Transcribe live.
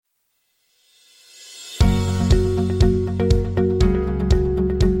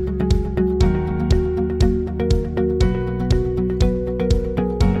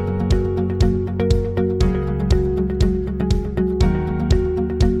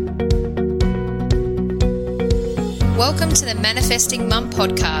Welcome to the Manifesting Mum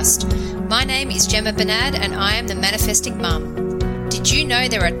podcast. My name is Gemma Bernard and I am the Manifesting Mum. Did you know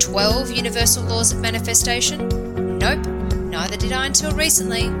there are 12 universal laws of manifestation? Nope, neither did I until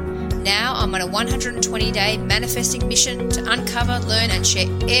recently. Now I'm on a 120-day manifesting mission to uncover, learn and share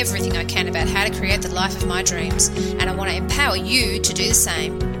everything I can about how to create the life of my dreams, and I want to empower you to do the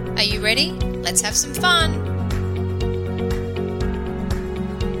same. Are you ready? Let's have some fun.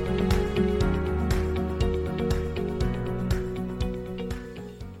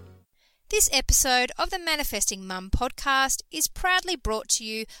 This episode of the Manifesting Mum podcast is proudly brought to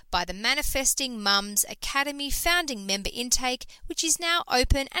you by the Manifesting Mums Academy founding member intake, which is now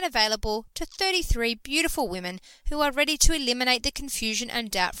open and available to 33 beautiful women who are ready to eliminate the confusion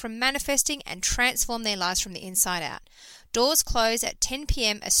and doubt from manifesting and transform their lives from the inside out. Doors close at 10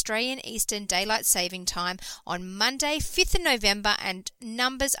 p.m. Australian Eastern Daylight Saving Time on Monday, 5th of November, and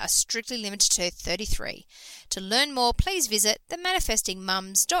numbers are strictly limited to 33. To learn more, please visit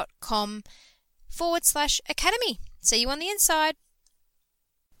themanifestingmums.com/academy. See you on the inside.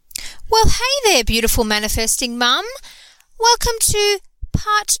 Well, hey there, beautiful manifesting mum. Welcome to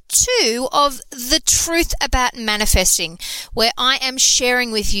part 2 of The Truth About Manifesting, where I am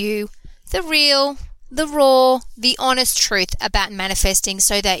sharing with you the real, the raw, the honest truth about manifesting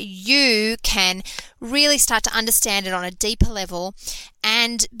so that you can really start to understand it on a deeper level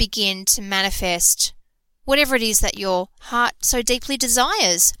and begin to manifest whatever it is that your heart so deeply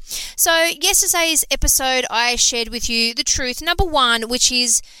desires. So yesterday's episode, I shared with you the truth, number 1, which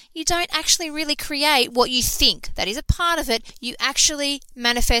is you don't actually really create what you think. That is a part of it. You actually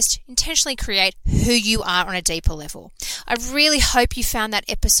manifest, intentionally create who you are on a deeper level. I really hope you found that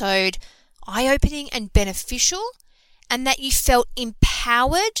episode eye-opening and beneficial, and that you felt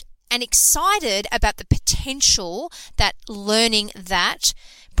empowered and excited about the potential that learning that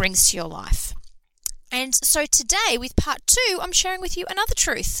brings to your life. And so today, with part 2, I'm sharing with you another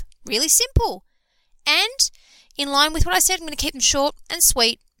truth. Really simple. And in line with what I said, I'm going to keep them short and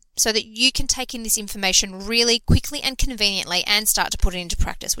sweet so that you can take in this information really quickly and conveniently and start to put it into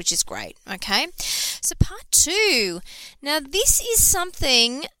practice, which is great. Okay? So part 2. Now, this is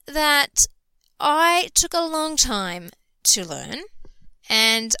something that I took a long time to learn,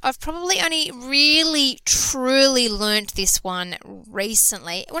 and I've probably only really, truly learnt this one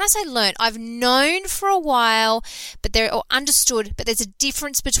recently. When I say learnt, I've known for a while, or understood, but there's a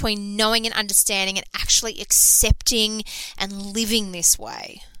difference between knowing and understanding and actually accepting and living this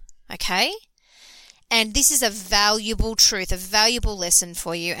way. Okay? And this is a valuable truth, a valuable lesson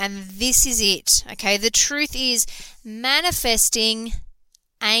for you, and this is it. Okay? The truth is, manifesting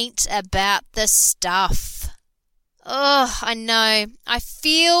ain't about the stuff. Oh, I know. I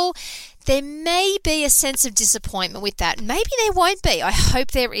feel there may be a sense of disappointment with that. Maybe there won't be. I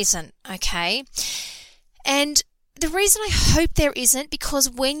hope there isn't, okay? And the reason I hope there isn't, because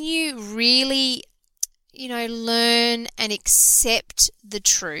when you really, learn and accept the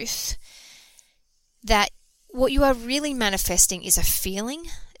truth that what you are really manifesting is a feeling,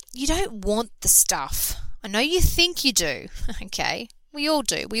 you don't want the stuff. I know you think you do, okay? We all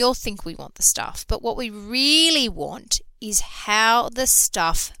do. We all think we want the stuff. But what we really want is how the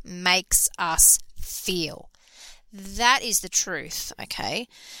stuff makes us feel. That is the truth, okay?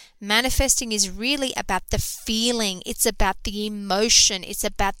 Manifesting is really about the feeling. It's about the emotion. It's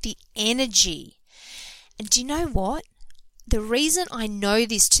about the energy. And do you know what? The reason I know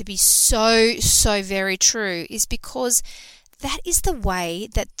this to be so, so very true is because that is the way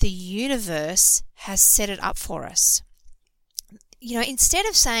that the universe has set it up for us. Instead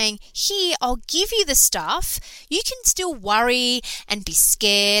of saying, here, I'll give you the stuff, you can still worry and be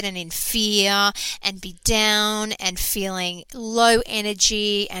scared and in fear and be down and feeling low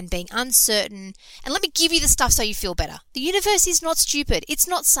energy and being uncertain. And let me give you the stuff so you feel better. The universe is not stupid. It's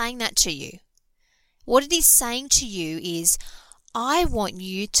not saying that to you. What it is saying to you is, I want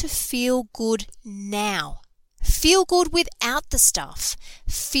you to feel good now. Feel good without the stuff.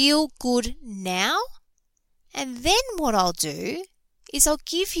 Feel good now. And then what I'll do is I'll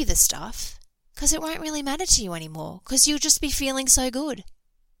give you the stuff because it won't really matter to you anymore because you'll just be feeling so good.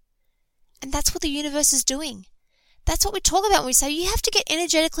 And that's what the universe is doing. That's what we talk about when we say you have to get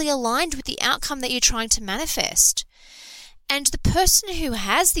energetically aligned with the outcome that you're trying to manifest. And the person who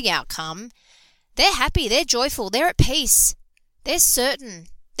has the outcome, they're happy, they're joyful, they're at peace, they're certain,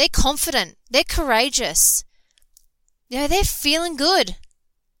 they're confident, they're courageous. They're feeling good.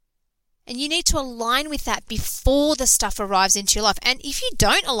 And you need to align with that before the stuff arrives into your life. And if you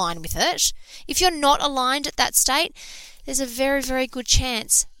don't align with it, if you're not aligned at that state, there's a very, very good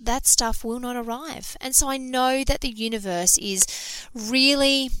chance that stuff will not arrive. And so I know that the universe is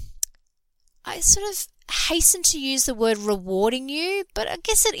really hasten to use the word rewarding you, but I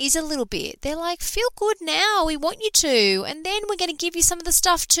guess it is a little bit. They're like, feel good now, we want you to, and then we're going to give you some of the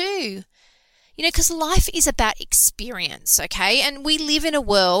stuff too. Because life is about experience, okay? And we live in a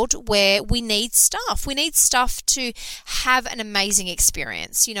world where we need stuff. We need stuff to have an amazing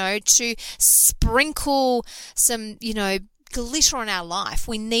experience, to sprinkle some, glitter on our life.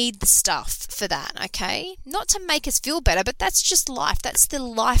 We need the stuff for that, okay? Not to make us feel better, but that's just life. That's the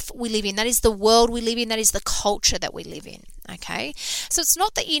life we live in. That is the world we live in. That is the culture that we live in, okay? So it's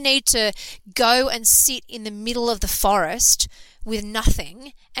not that you need to go and sit in the middle of the forest with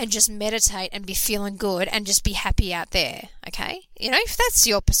nothing and just meditate and be feeling good and just be happy out there, okay? If that's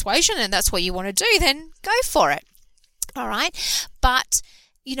your persuasion and that's what you want to do, then go for it, all right? But,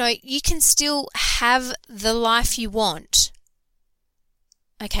 you can still have the life you want,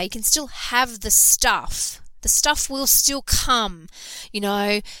 okay? You can still have the stuff. The stuff will still come,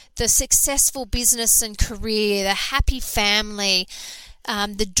 the successful business and career, the happy family,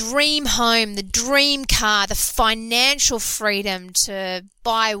 the dream home, the dream car, the financial freedom to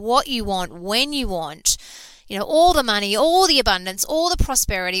buy what you want, when you want, all the money, all the abundance, all the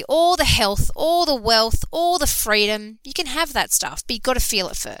prosperity, all the health, all the wealth, all the freedom. You can have that stuff, but you've got to feel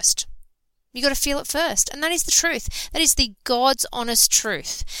it first. You've got to feel it first. And that is the truth. That is the God's honest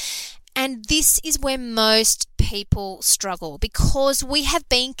truth. And this is where most people struggle, because we have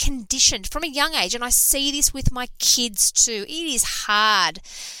been conditioned from a young age, and I see this with my kids too. It is hard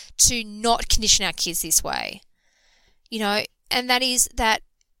to not condition our kids this way, and that is that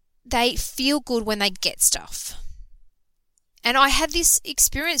they feel good when they get stuff. And I had this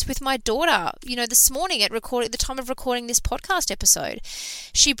experience with my daughter, this morning at the time of recording this podcast episode.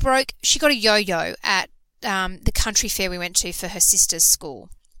 She got a yo-yo at the country fair we went to for her sister's school.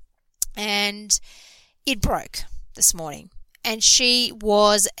 And it broke this morning. And she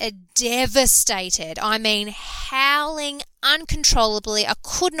was devastated. I mean, howling uncontrollably. I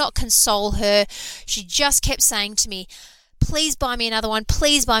could not console her. She just kept saying to me, please buy me another one.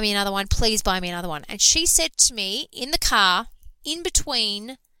 Please buy me another one. Please buy me another one. And she said to me in the car, in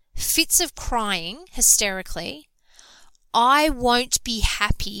between fits of crying hysterically, I won't be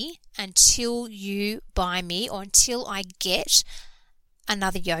happy until you buy me, or until I get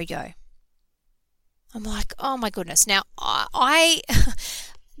another yo-yo. I'm like, oh my goodness. Now, the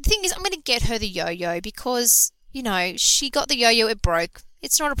thing is, I'm going to get her the yo-yo because, she got the yo-yo, it broke.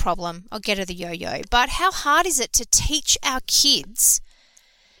 It's not a problem. I'll get her the yo-yo. But how hard is it to teach our kids,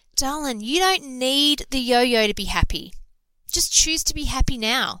 darling, you don't need the yo-yo to be happy. Just choose to be happy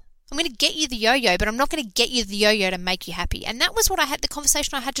now. I'm going to get you the yo-yo, but I'm not going to get you the yo-yo to make you happy. And that was the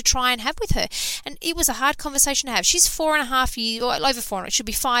conversation I had to try and have with her. And it was a hard conversation to have. She's 4.5 years, or over 4, she'll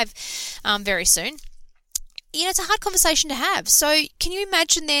be 5 very soon. It's a hard conversation to have. So can you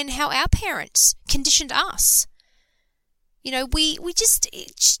imagine then how our parents conditioned us?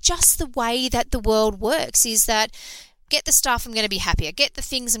 It's just the way that the world works, is that get the stuff, I'm going to be happier. Get the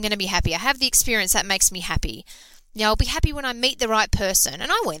things, I'm going to be happier. Have the experience, that makes me happy. I'll be happy when I meet the right person.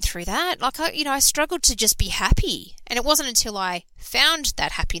 And I went through that. I struggled to just be happy. And it wasn't until I found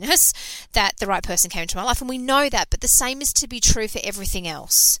that happiness that the right person came into my life. And we know that, but the same is to be true for everything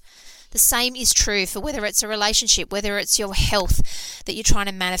else. The same is true for whether it's a relationship, whether it's your health that you're trying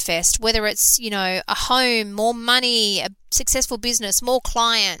to manifest, whether it's, a home, more money, a successful business, more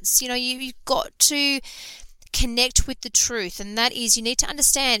clients. You've got to connect with the truth. And that is, you need to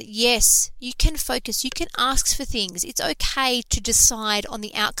understand, yes, you can focus, you can ask for things. It's okay to decide on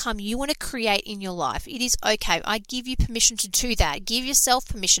the outcome you want to create in your life. It is okay. I give you permission to do that. Give yourself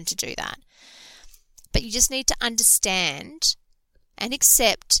permission to do that. But you just need to understand and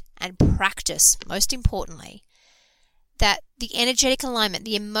accept and practice, most importantly, that the energetic alignment,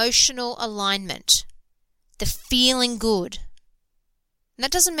 the emotional alignment, the feeling good, and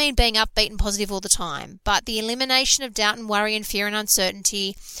that doesn't mean being upbeat and positive all the time, but the elimination of doubt and worry and fear and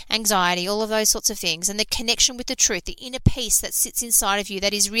uncertainty, anxiety, all of those sorts of things, and the connection with the truth, the inner peace that sits inside of you,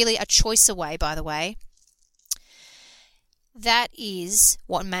 that is really a choice away, by the way, that is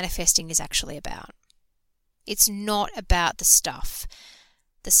what manifesting is actually about. It's not about the stuff.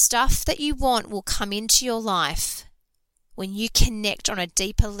 The stuff that you want will come into your life when you connect on a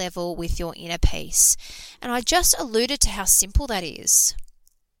deeper level with your inner peace. And I just alluded to how simple that is.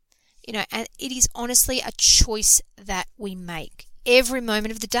 And it is honestly a choice that we make every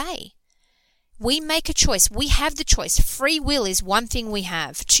moment of the day. We make a choice. We have the choice. Free will is one thing we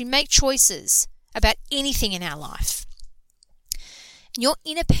have to make choices about anything in our life. Your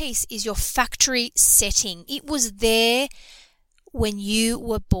inner peace is your factory setting. It was there when you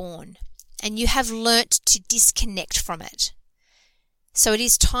were born, and you have learnt to disconnect from it. So it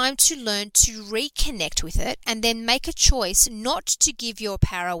is time to learn to reconnect with it and then make a choice not to give your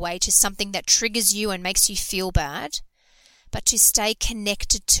power away to something that triggers you and makes you feel bad, but to stay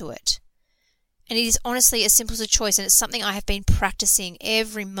connected to it. And it is honestly as simple as a choice, and it's something I have been practicing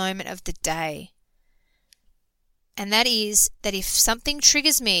every moment of the day. And that is that if something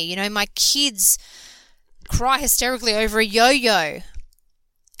triggers me, my kids cry hysterically over a yo-yo.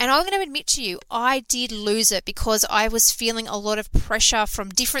 And I'm going to admit to you, I did lose it because I was feeling a lot of pressure from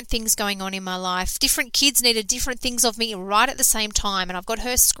different things going on in my life. Different kids needed different things of me right at the same time. And I've got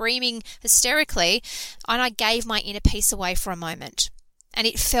her screaming hysterically, and I gave my inner peace away for a moment. And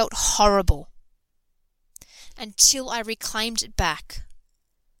it felt horrible until I reclaimed it back.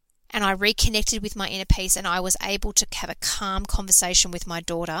 And I reconnected with my inner peace, and I was able to have a calm conversation with my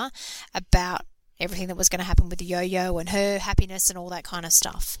daughter about everything that was going to happen with the yo-yo and her happiness and all that kind of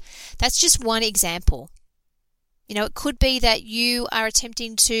stuff. That's just one example. It could be that you are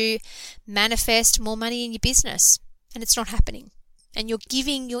attempting to manifest more money in your business and it's not happening. And you're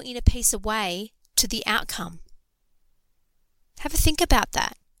giving your inner peace away to the outcome. Have a think about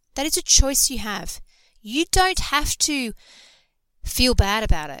that. That is a choice you have. You don't have to feel bad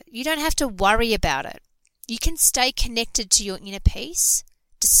about it. You don't have to worry about it. You can stay connected to your inner peace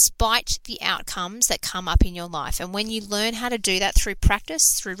despite the outcomes that come up in your life. And when you learn how to do that through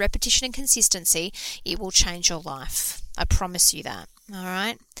practice, through repetition and consistency, it will change your life. I promise you that. All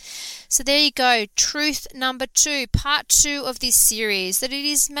right. So there you go. Truth number 2, part 2 of this series, that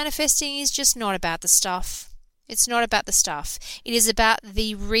manifesting is just not about the stuff. It's not about the stuff. It is about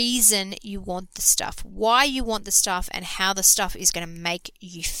the reason you want the stuff, why you want the stuff, and how the stuff is going to make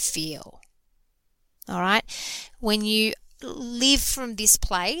you feel. All right. When you live from this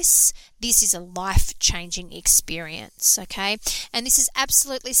place, this is a life-changing experience, okay? And this is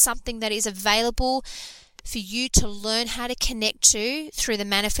absolutely something that is available for you to learn how to connect to through the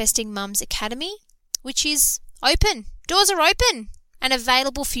Manifesting Mums Academy, which is open. Doors are open and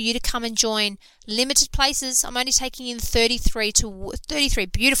available for you to come and join. Limited places. I'm only taking in 33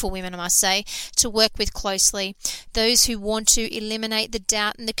 beautiful women, I must say, to work with closely. Those who want to eliminate the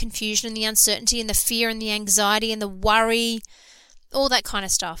doubt and the confusion and the uncertainty and the fear and the anxiety and the worry, all that kind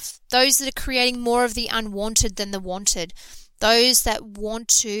of stuff. Those that are creating more of the unwanted than the wanted. Those that want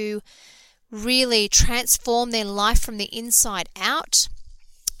to really transform their life from the inside out.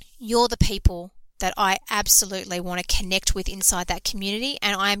 You're the people that I absolutely want to connect with inside that community,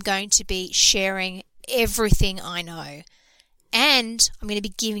 and I am going to be sharing everything I know. And I'm going to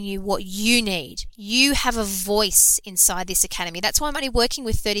be giving you what you need. You have a voice inside this academy. That's why I'm only working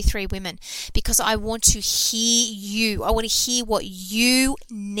with 33 women, because I want to hear you. I want to hear what you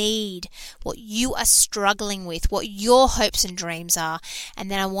need, what you are struggling with, what your hopes and dreams are. And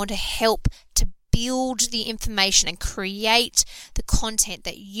then I want to help to build the information and create the content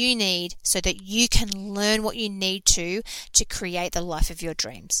that you need so that you can learn what you need to create the life of your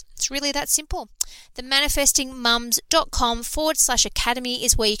dreams. It's really that simple. The manifestingmums.com/academy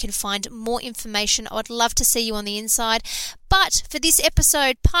is where you can find more information. I would love to see you on the inside. But for this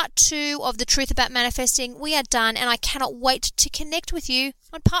episode, part 2 of The Truth About Manifesting, we are done, and I cannot wait to connect with you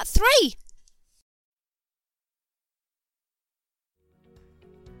on part 3.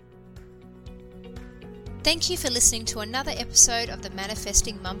 Thank you for listening to another episode of the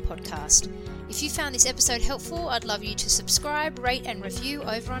Manifesting Mum podcast. If you found this episode helpful, I'd love you to subscribe, rate and review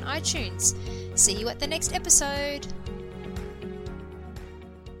over on iTunes. See you at the next episode.